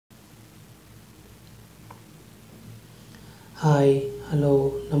Hi, hello,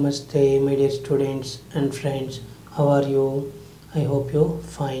 namaste, my dear students and friends. How are you? I hope you're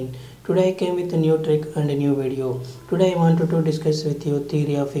fine. Today I came with a new trick and a new video. Today I wanted to discuss with you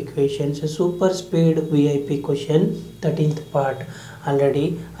theory of equations, a super speed VIP question, 13th part.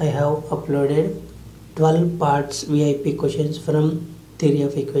 Already I have uploaded 12 parts VIP questions from theory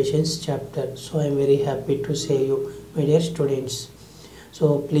of equations chapter. So I am very happy to say you, my dear students.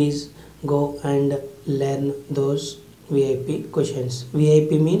 So please go and learn those VIP questions.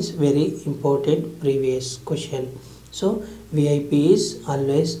 VIP means very important previous question. So VIP is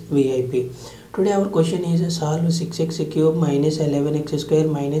always VIP. Today our question is solve 6x cube minus 11x square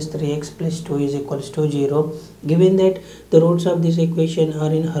minus 3x plus 2 is equals to 0. Given that the roots of this equation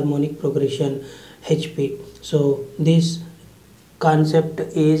are in harmonic progression HP. So this concept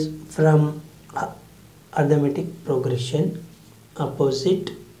is from arithmetic progression.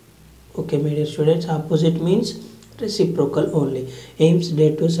 Opposite. Okay, my dear students, opposite means reciprocal only. Aims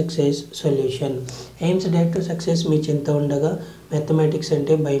date to success solution. Aims date to success మీ చింత ఉండగా mathematics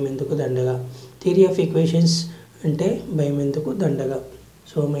అంటే భయం ఎందుకు దండగా. Theory of equations అంటే భయం ఎందుకు దండగా.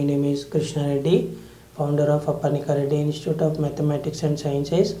 So my name is Krishna Reddy, founder of Harmonic Institute of Mathematics and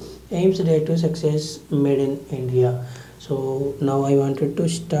Sciences. Aims date to success made in India. So now I wanted to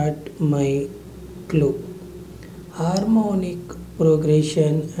start my clue. Harmonic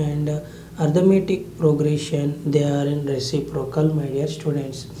progression and arithmetic progression, they are in reciprocal, my dear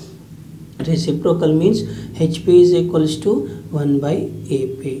students. Reciprocal means HP is equals to 1 by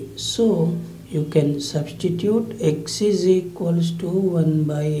AP. So you can substitute x is equals to 1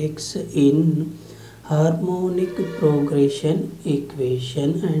 by x in harmonic progression equation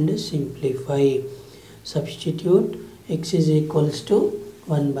and simplify. Substitute x is equals to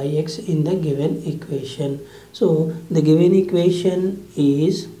 1 by x in the given equation. So the given equation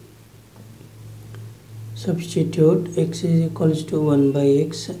is, substitute x is equals to 1 by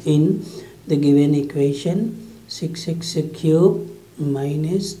x in the given equation, 6x cube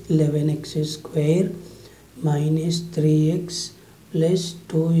minus 11x square minus 3x plus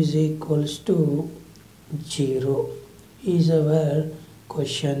 2 is equals to 0 is our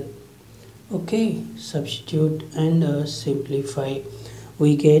question. Okay, substitute and simplify.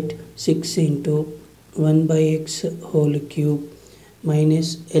 We get 6 into 1 by x whole cube minus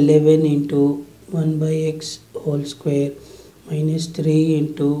 11 into 1 by x whole square minus 3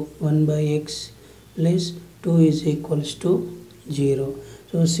 into 1 by x plus 2 is equals to 0.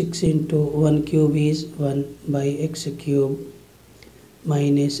 So 6 into 1 cube is 1 by x cube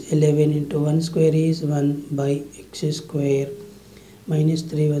minus 11 into 1 square is 1 by x square minus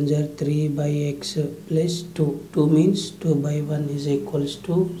 3 1s are 3 by x plus 2. 2 means 2 by 1 is equals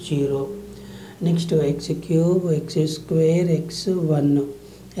to 0. Next to x cube, x square, x 1.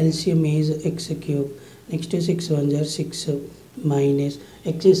 LCM is x cube. Next to 6 1s are 6 minus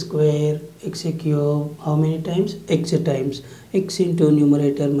x square, x cube. How many times? X times. X into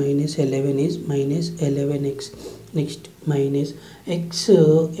numerator minus 11 is minus 11x. Next minus x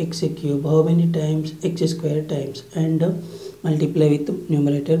cube. How many times? X square times. And multiply with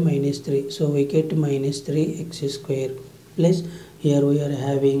numerator minus 3. So we get minus 3x square plus here we are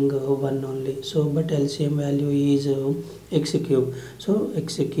having 1 only. So but LCM value is x cube. So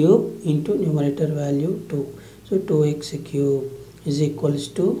x cube into numerator value 2. So 2x cube is equals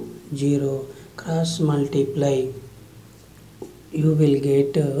to 0. Cross multiply. You will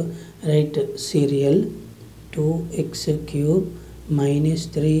get right serial 2x cube minus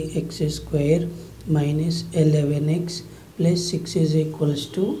 3x square minus 11x plus 6 is equals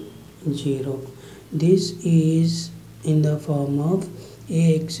to 0. This is in the form of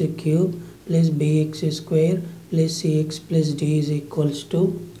ax cube plus bx square plus cx plus d is equals to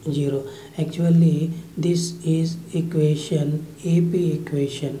 0. Actually this is equation AP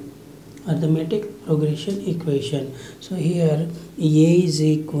equation, arithmetic progression equation. So here a is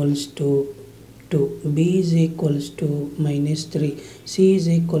equals to 2, b is equals to minus 3, c is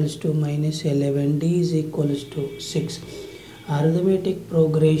equals to minus 11, d is equals to 6. Arithmetic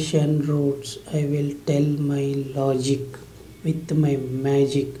progression roots, I will tell my logic with my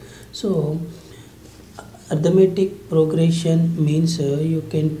magic. So arithmetic progression means you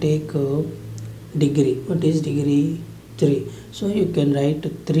can take degree. What is degree? 3. So you can write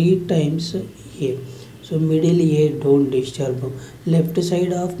 3 times a. So middle a don't disturb. Left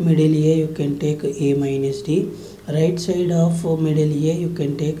side of middle a you can take a minus d. Right side of middle a you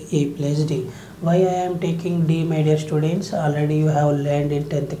can take a plus d. Why I am taking d, my dear students? Already you have learned in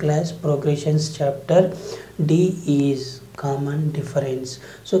 10th class progressions chapter. D is common difference.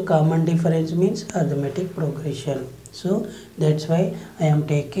 So common difference means arithmetic progression. So that's why I am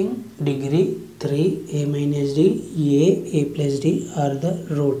taking degree 3, a minus d, a plus d are the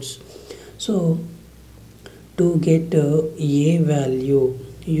roots. So to get a value,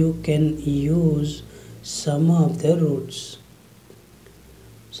 you can use sum of the roots.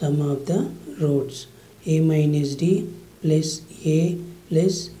 Sum of the roots. A minus d plus a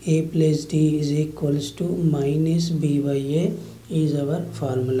plus d is equals to minus b by a is our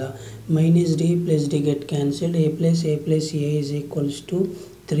formula. Minus d plus d get cancelled. A plus a is equals to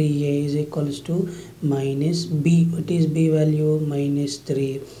 3a is equals to minus b. What is b value? Minus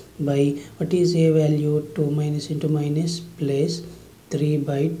 3 by what is a value? 2 minus into minus plus 3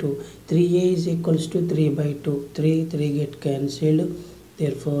 by 2. 3a is equals to 3 by 2. 3 get cancelled.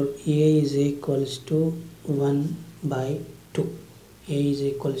 Therefore a is equals to 1 by 2. A is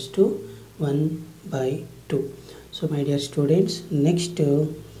equals to 1 by 2. So my dear students, next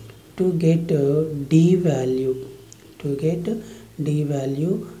to get d value,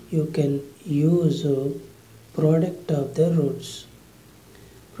 you can use product of the roots.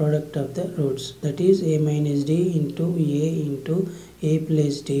 That is a minus d into a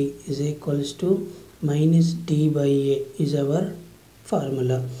plus d is equals to minus d by a is our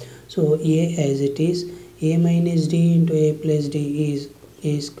formula. So a as it is, a minus d into a plus d is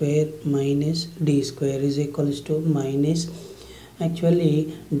a square minus d square is equals to minus,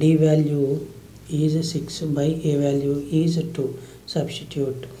 actually d value is 6 by a value is 2.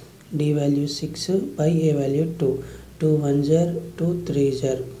 Substitute d value 6 by a value 2. 2 1s are 2 3s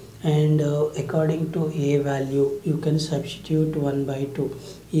are, and according to a value you can substitute 1 by 2.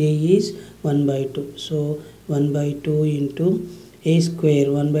 A is 1 by 2. So 1 by 2 into a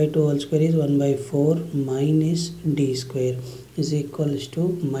square, 1 by 2 whole square is 1 by 4 minus d square is equals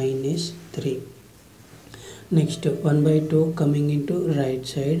to minus 3. Next 1 by 2 coming into right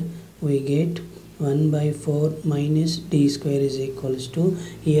side, we get 1 by 4 minus d square is equals to,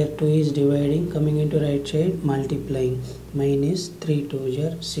 here 2 is dividing, coming into right side multiplying, minus 3 2s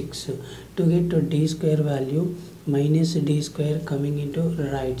are 6. To get to d square value, minus d square coming into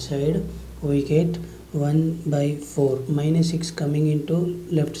right side, we get 1 by 4 minus 6 coming into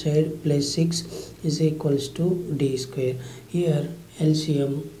left side plus 6 is equals to d square. Here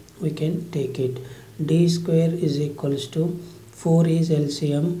LCM we can take it. D square is equals to 4 is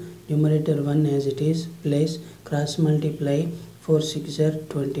LCM, numerator 1 as it is, plus cross multiply 4 6 are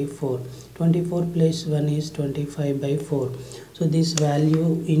 24. 24 plus 1 is 25 by 4. So this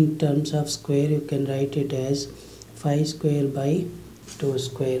value in terms of square you can write it as 5 square by 2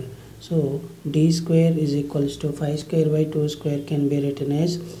 square. So d square is equals to 5 square by 2 square can be written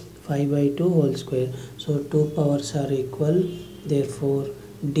as 5 by 2 whole square. So 2 powers are equal. Therefore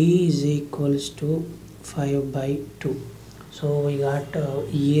d is equals to 5 by 2. So we got a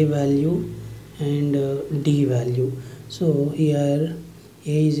value and d value. So here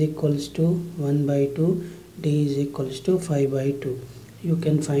a is equals to 1 by 2, d is equals to 5 by 2. You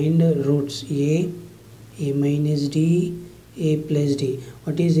can find roots a minus d, a plus d.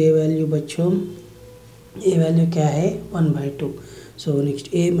 What is a value बच्चों? a value क्या है? 1 by 2. So next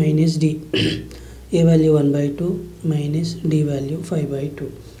a minus d. a value 1 by 2 minus d value 5 by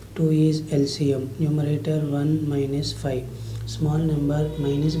 2. 2 is LCM. Numerator 1 minus 5. Small number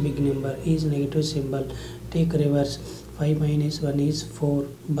minus big number is negative symbol. Take reverse. 5 minus 1 is 4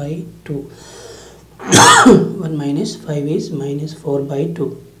 by 2. 1 minus 5 is minus 4 by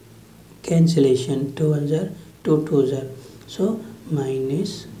 2. Cancellation. 2 1s are 2 2s are. So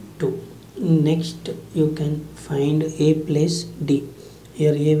minus 2. Next you can find a plus d.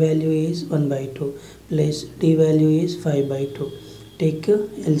 Here a value is 1 by 2 plus d value is 5 by 2. Take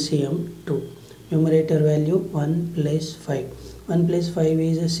LCM 2. Numerator value 1 plus 5. 1 plus 5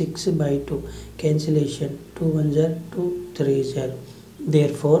 is 6 by 2. Cancellation. 2 1s are 2 3s are.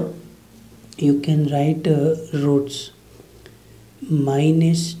 Therefore you can write roots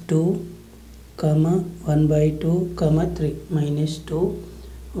minus 2 comma 1 by 2 comma 3, minus 2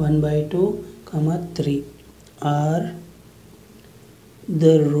 1 by 2 comma 3 are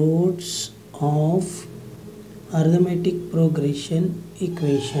the roots of arithmetic progression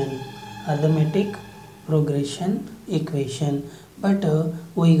equation. But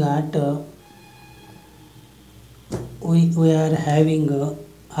we are having a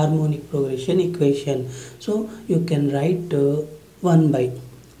harmonic progression equation. So you can write 1 by,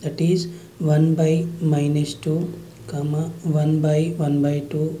 that is 1 by minus 2 comma 1 by 1 by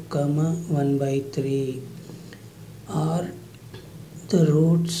 2 comma 1 by 3 are the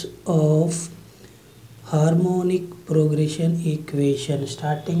roots of harmonic progression equation.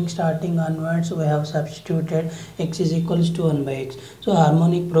 Starting onwards, we have substituted x is equals to 1 by x. So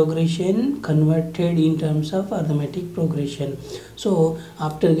harmonic progression converted in terms of arithmetic progression. So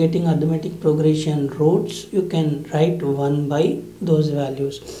after getting arithmetic progression roots, you can write 1 by those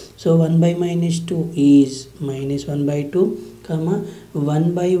values. So 1 by minus 2 is minus 1 by 2, comma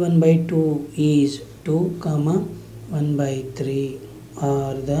 1 by 1 by 2 is 2, comma 1 by 3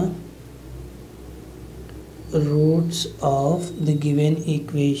 are the roots of the given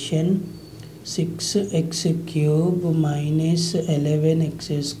equation 6x cube minus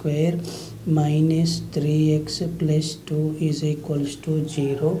 11x square minus 3x plus 2 is equals to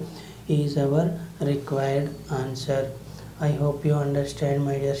 0 is our required answer. I hope you understand,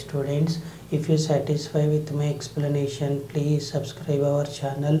 my dear students. If you satisfy with my explanation, please subscribe our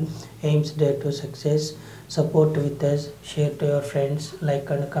channel Aims Dare to Success. Support with us, share to your friends, like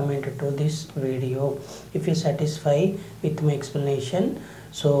and comment to this video if you satisfy with my explanation.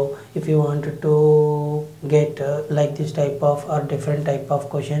 So if you wanted to get like this type of or different type of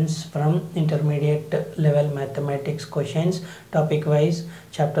questions from intermediate level mathematics questions, topic wise,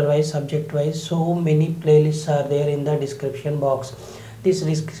 chapter wise, subject wise, so many playlists are there in the description box. This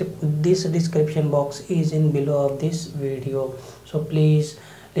description box is in below of this video. So please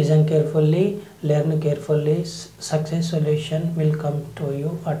listen carefully, learn carefully. Success solution will come to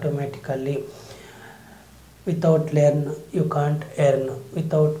you automatically. Without learn, you can't earn.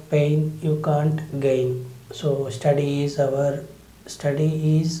 Without pain, you can't gain. So study is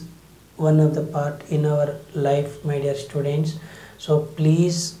one of the part in our life, my dear students. So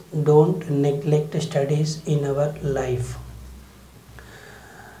please don't neglect studies in our life.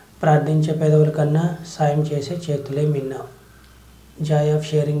 ప్రార్థించే పెదవుల కన్నా సాయం చేసే చేతులే మిన్న. Joy of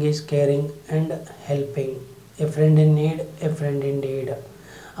sharing is caring and helping. A friend in need, a friend indeed.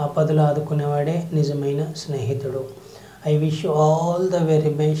 ఆపదలు ఆదుకునేవాడే నిజమైన స్నేహితుడు. I wish you all the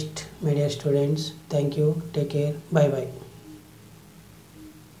very best, my dear students. Thank you. Take care. Bye bye.